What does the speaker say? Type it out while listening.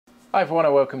Hi everyone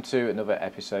and welcome to another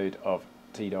episode of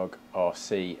T-Dog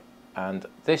RC, and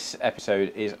this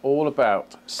episode is all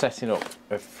about setting up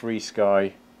a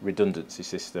FrSky redundancy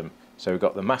system. So we've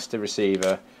got the master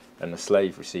receiver and the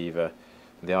slave receiver,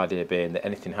 and the idea being that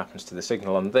anything happens to the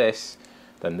signal on this,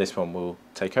 then this one will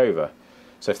take over.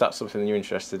 So if that's something you're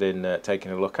interested in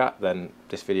taking a look at, then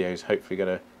this video is hopefully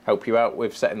going to help you out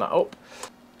with setting that up.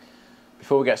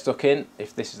 Before we get stuck in,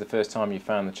 if this is the first time you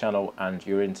found the channel and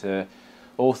you're into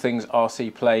all things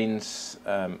RC planes,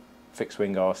 fixed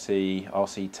wing RC,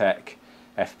 RC tech,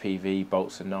 FPV,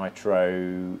 bolts and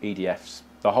nitro, EDFs,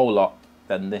 the whole lot,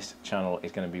 then this channel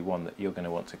is going to be one that you're going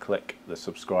to want to click the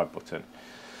subscribe button.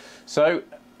 So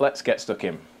let's get stuck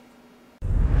in.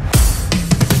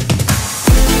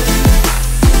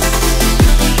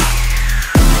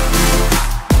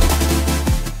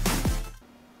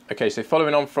 Okay, so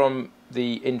following on from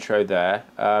the intro there,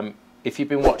 if you've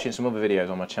been watching some other videos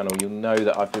on my channel, you'll know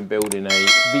that I've been building a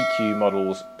VQ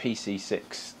Models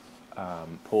PC6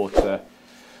 Porter,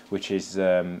 which is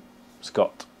it's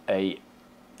got a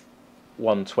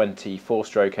 120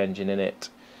 4-stroke engine in it.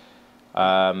 It's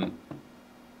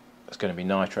going to be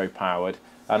nitro powered,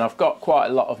 and I've got quite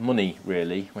a lot of money,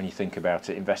 really, when you think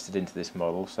about it, invested into this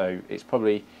model. So it's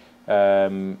probably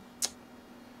got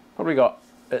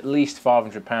at least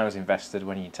 £500 invested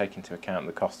when you take into account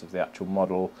the cost of the actual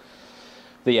model,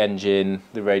 the engine,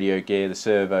 the radio gear, the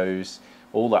servos,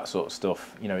 all that sort of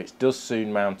stuff. You know, it does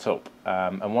soon mount up,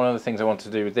 and one of the things I wanted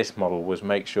to do with this model was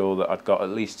make sure that I'd got at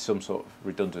least some sort of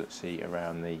redundancy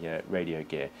around the radio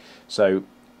gear. So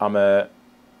I'm a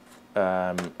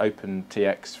Open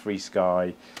TX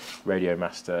FrSky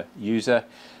Radiomaster user,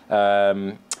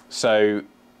 so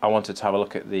I wanted to have a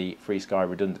look at the FrSky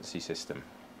redundancy system.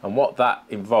 And what that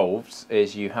involves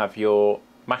is you have your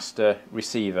master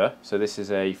receiver. So this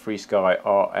is a FrSky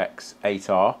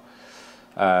RX8R.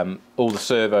 All the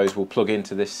servos will plug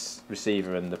into this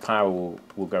receiver and the power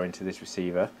will go into this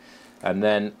receiver. And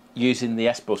then using the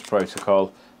S-Bus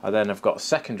protocol, I then have got a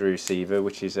secondary receiver,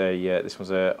 which is this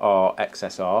one's a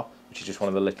RXSR, which is just one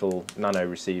of the little nano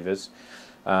receivers.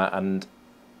 And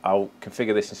I'll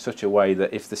configure this in such a way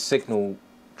that if the signal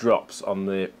drops on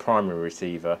the primary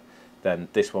receiver, then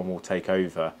this one will take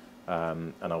over,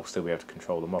 and I'll still be able to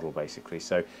control the model, basically.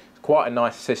 So it's quite a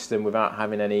nice system without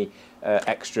having any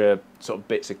extra sort of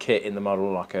bits of kit in the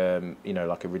model, like you know,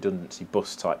 like a redundancy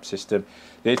bus type system.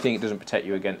 The only thing it doesn't protect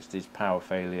you against is power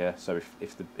failure. So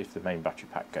if the main battery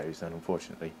pack goes, then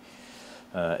unfortunately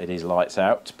it is lights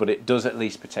out. But it does at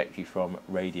least protect you from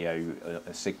radio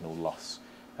signal loss,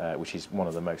 which is one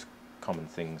of the most common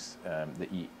things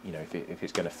that you know, if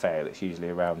it's going to fail, it's usually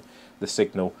around the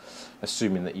signal,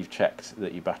 assuming that you've checked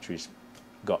that your battery's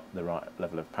got the right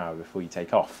level of power before you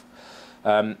take off.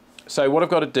 So what I've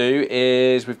got to do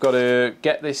is we've got to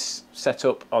get this set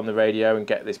up on the radio and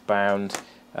get this bound.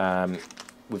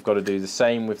 We've got to do the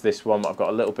same with this one. I've got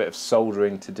a little bit of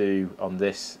soldering to do on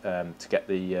this to get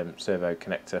the servo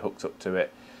connector hooked up to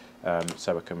it,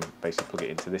 so I can basically plug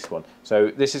it into this one. So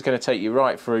this is going to take you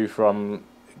right through from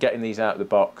getting these out of the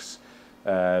box,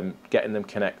 getting them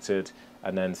connected,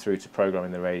 and then through to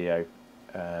programming the radio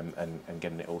and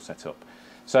getting it all set up.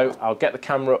 So I'll get the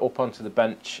camera up onto the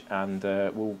bench and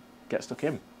we'll get stuck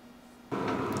in.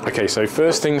 Okay, so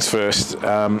first things first,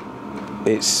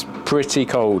 it's pretty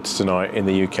cold tonight in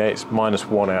the UK. It's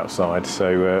 -1 outside,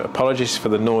 so apologies for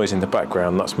the noise in the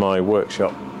background. That's my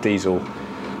workshop diesel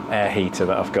air heater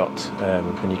that I've got,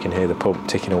 and you can hear the pump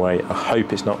ticking away. I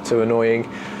hope it's not too annoying.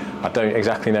 I don't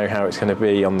exactly know how it's going to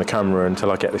be on the camera until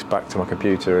I get this back to my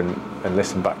computer and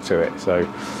listen back to it. So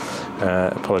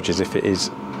apologies if it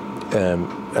is a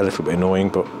little bit annoying,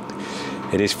 but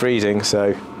it is freezing,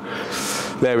 so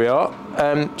there we are.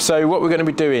 So what we're going to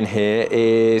be doing here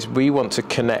is we want to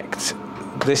connect.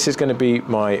 This is going to be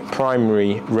my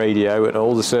primary radio, and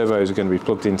all the servos are going to be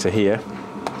plugged into here.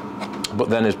 But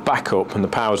then as backup, and the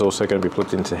power is also going to be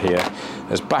plugged into here,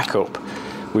 as backup,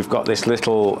 we've got this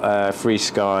little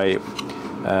FrSky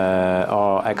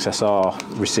RXSR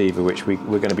receiver, which we're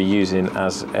going to be using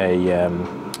as a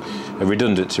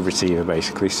redundancy receiver,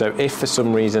 basically. So if for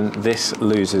some reason this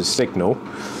loses signal,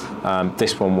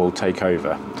 this one will take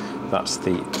over. That's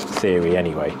the theory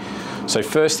anyway. So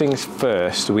first things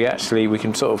first, we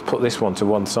can sort of put this one to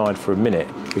one side for a minute,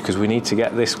 because we need to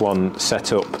get this one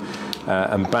set up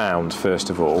and bound first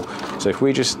of all. So if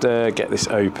we just get this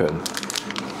open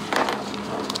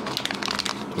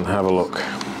and have a look.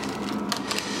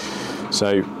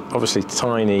 So obviously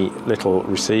tiny little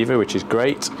receiver, which is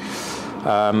great.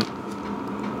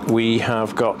 We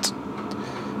have got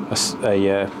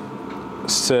a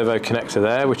servo connector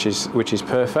there, which is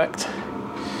perfect.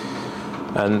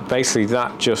 and basically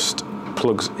that just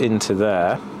plugs into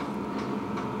there,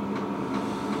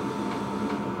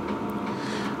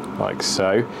 like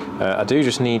so. I do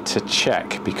just need to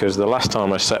check, because the last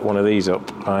time I set one of these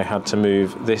up I had to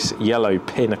move this yellow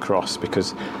pin across,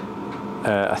 because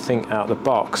I think out the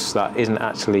box that isn't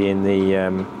actually in the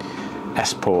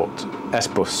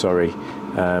S-bus, sorry.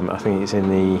 I think it's in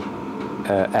the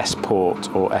S-port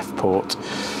or F-port,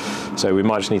 so we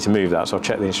might just need to move that, so I'll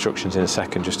check the instructions in a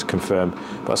second just to confirm.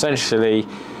 But essentially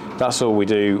that's all we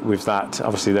do with that.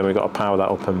 Obviously then we've got to power that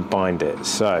up and bind it.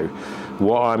 So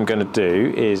what I'm going to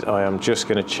do is I am just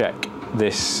going to check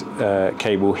this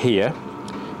cable here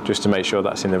just to make sure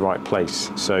that's in the right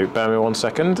place. So bear with me 1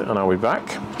 second and I'll be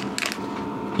back.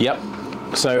 Yep,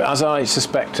 so as I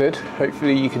suspected,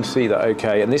 hopefully you can see that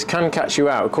okay, and this can catch you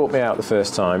out. It caught me out the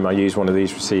first time I used one of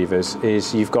these receivers.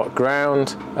 Is you've got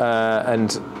ground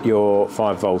and your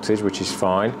 5 voltage, which is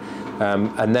fine,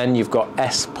 and then you've got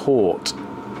S-port,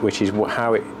 which is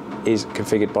how it is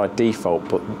configured by default,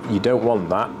 but you don't want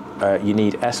that. You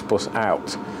need S-bus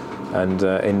out, and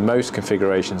in most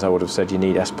configurations I would have said you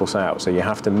need S-bus out, so you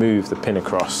have to move the pin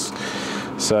across.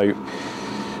 So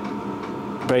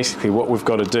basically what we've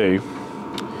got to do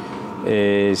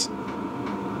is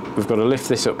we've got to lift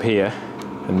this up here,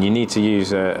 and you need to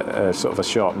use a sort of a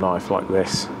sharp knife like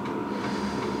this.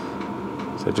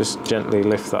 So just gently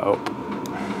lift that up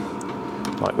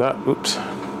like that. Oops.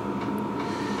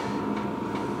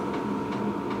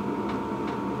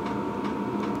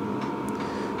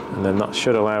 And then that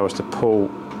should allow us to pull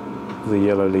the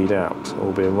yellow lead out,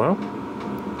 all being well.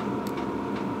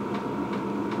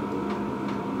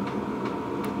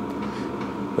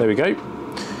 There we go.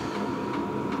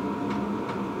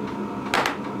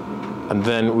 And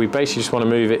then we basically just want to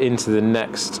move it into the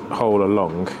next hole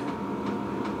along,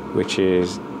 which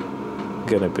is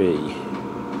going to be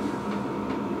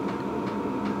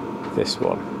this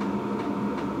one.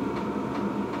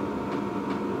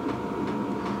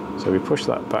 So we push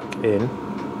that back in,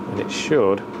 and it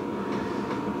should,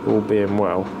 all being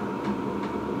well,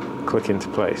 click into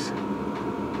place.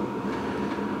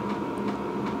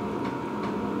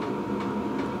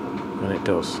 And it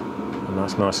does, and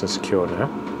that's nice and secure now.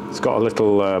 It's got a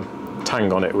little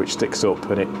tang on it which sticks up,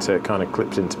 and it kind of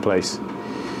clips into place.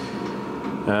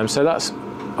 So that's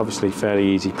obviously a fairly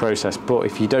easy process, but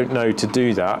if you don't know to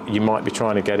do that, you might be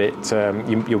trying to get it,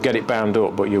 you'll get it bound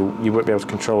up, but you won't be able to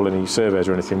control any servos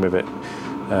or anything with it,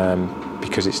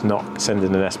 because it's not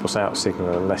sending an S-bus out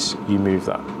signal unless you move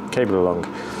that cable along.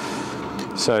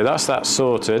 So that's that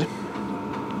sorted.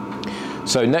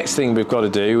 So next thing we've got to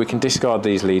do, we can discard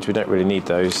these leads, we don't really need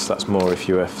those, that's more if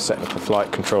you were setting up a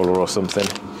flight controller or something.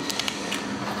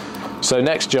 So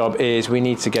next job is we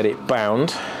need to get it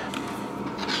bound.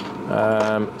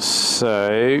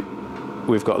 So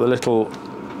we've got the little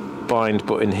bind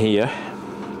button here,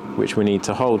 which we need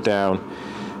to hold down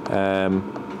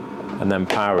and then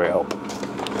power it up.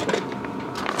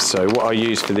 So what I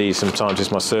use for these sometimes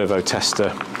is my servo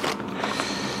tester,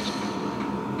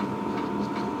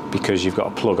 because you've got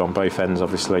a plug on both ends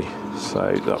obviously,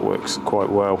 so that works quite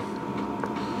well.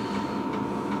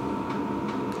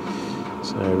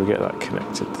 So we get that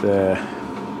connected there.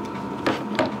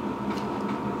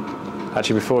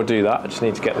 Actually, before I do that, I just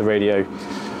need to get the radio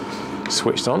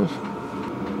switched on.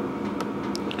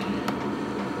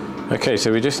 Okay,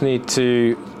 so we just need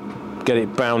to get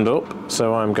it bound up.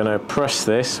 So I'm going to press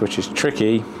this, which is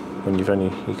tricky when you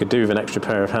could do with an extra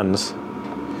pair of hands.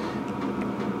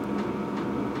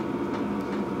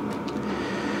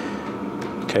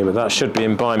 Okay, but that should be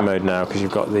in bind mode now because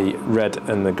you've got the red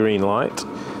and the green light.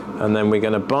 And then we're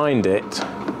going to bind it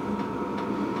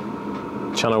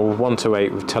channel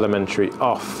 128 with telemetry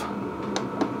off.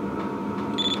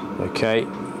 Okay,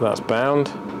 that's bound.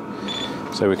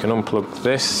 So we can unplug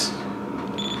this.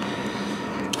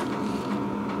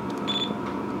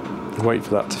 Wait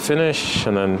for that to finish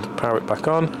and then power it back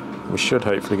on. We should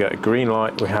hopefully get a green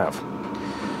light. We have.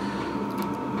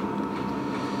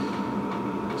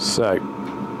 So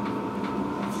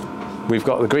we've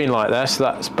got the green light there, so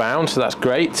that's bound, so that's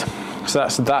great. So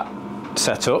that's that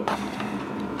set up.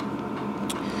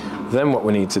 Then what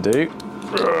we need to do...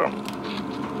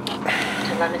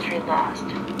 Telemetry lost.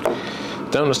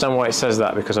 Don't understand why it says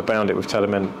that, because I bound it with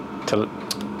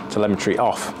telemetry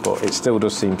off, but it still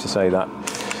does seem to say that.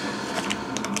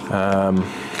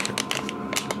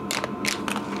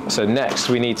 So next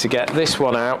we need to get this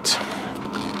one out,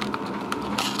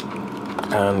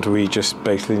 and we just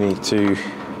basically need to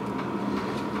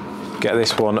get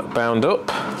this one bound up.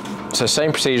 So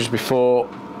same procedure as before,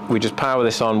 we just power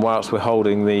this on whilst we're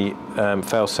holding the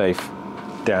failsafe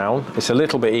down. It's a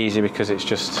little bit easier because it's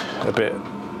just a bit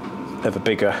of a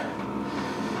bigger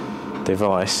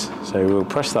device. So we'll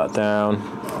press that down,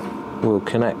 we'll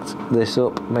connect this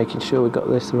up, making sure we've got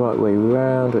this the right way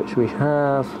around, which we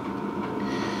have.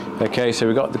 Okay, so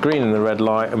we've got the green and the red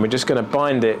light, and we're just going to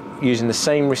bind it using the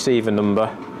same receiver number.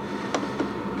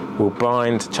 We'll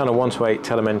bind channel 1 to 8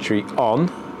 telemetry on,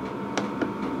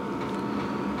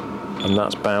 and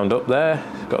that's bound up there.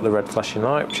 It's got the red flashing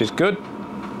light, which is good.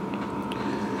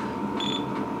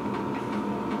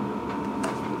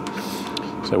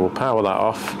 So we'll power that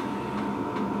off,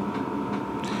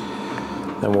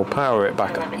 then we'll power it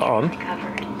back on.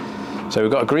 So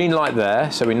we've got a green light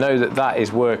there, so we know that that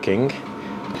is working.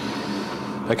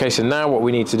 Okay, so now what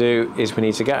we need to do is we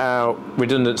need to get our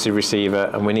redundancy receiver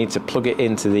and we need to plug it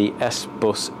into the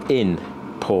S-bus in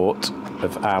port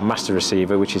of our master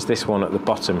receiver, which is this one at the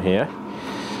bottom here.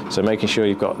 So making sure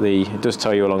you've got the, it does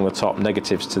tell you along the top,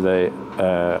 negatives to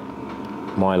the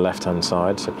my left hand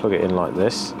side, so plug it in like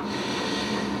this.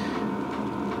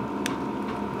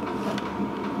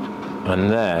 And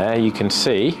there you can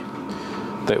see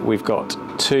that we've got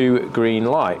 2 green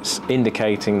lights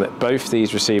indicating that both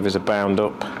these receivers are bound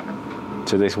up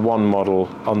to this one model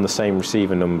on the same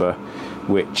receiver number,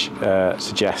 which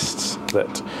suggests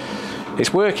that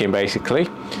it's working basically.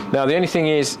 Now the only thing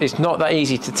is it's not that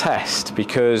easy to test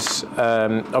because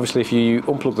obviously if you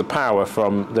unplug the power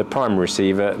from the primary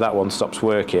receiver, that one stops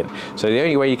working. So the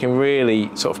only way you can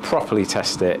really sort of properly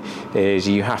test it is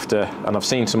you have to, and I've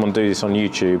seen someone do this on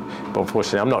YouTube, but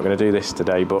unfortunately I'm not going to do this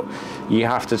today, but you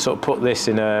have to sort of put this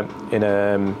in a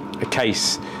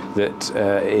case that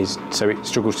is, so it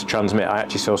struggles to transmit. I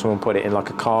actually saw someone put it in like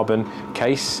a carbon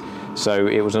case, so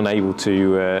it was unable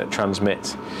to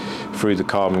transmit through the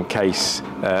carbon case,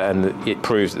 and it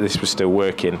proves that this was still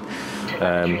working.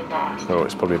 Oh,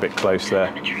 it's probably a bit close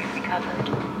there.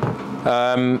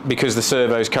 Because the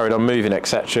servos carried on moving,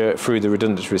 etc., through the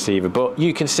redundancy receiver. But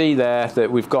you can see there that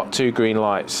we've got 2 green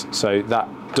lights, so that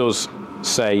does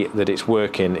say that it's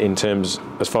working in terms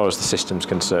as far as the system's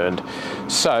concerned.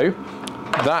 So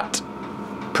that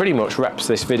pretty much wraps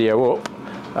this video up.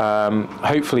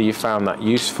 Hopefully you found that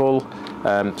useful.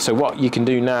 So what you can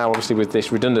do now, obviously, with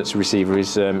this redundancy receiver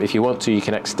is, if you want to, you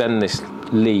can extend this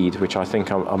lead, which I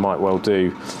think I might well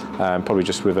do, probably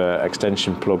just with an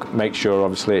extension plug. Make sure,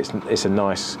 obviously, it's a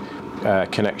nice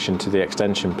connection to the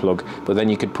extension plug, but then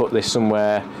you could put this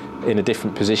somewhere in a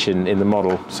different position in the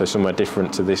model, so somewhere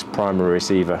different to this primary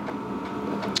receiver.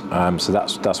 So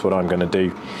that's what I'm going to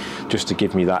do, just to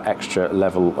give me that extra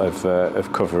level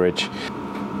of coverage.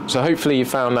 So hopefully you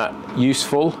found that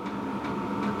useful.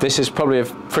 This is probably a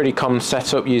pretty common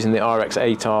setup using the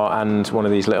RX8R and one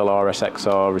of these little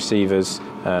RSXR receivers.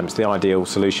 It's the ideal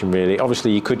solution really.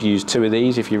 Obviously you could use 2 of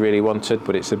these if you really wanted,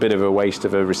 but it's a bit of a waste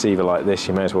of a receiver like this.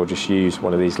 You may as well just use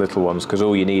one of these little ones because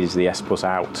all you need is the S-bus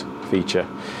out feature.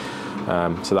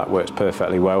 So that works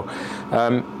perfectly well.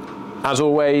 As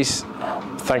always,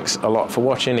 thanks a lot for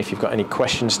watching. If you've got any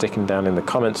questions, stick them down in the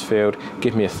comments field.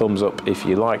 Give me a thumbs up if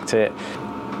you liked it.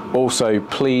 Also,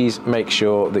 please make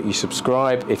sure that you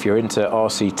subscribe if you're into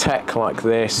RC tech like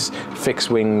this, fixed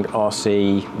wing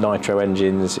RC, nitro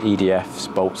engines,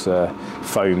 EDFs, Balsa,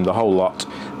 foam, the whole lot,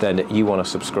 then you want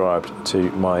to subscribe to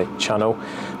my channel.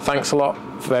 Thanks a lot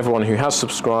for everyone who has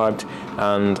subscribed,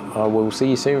 and I will see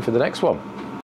you soon for the next one.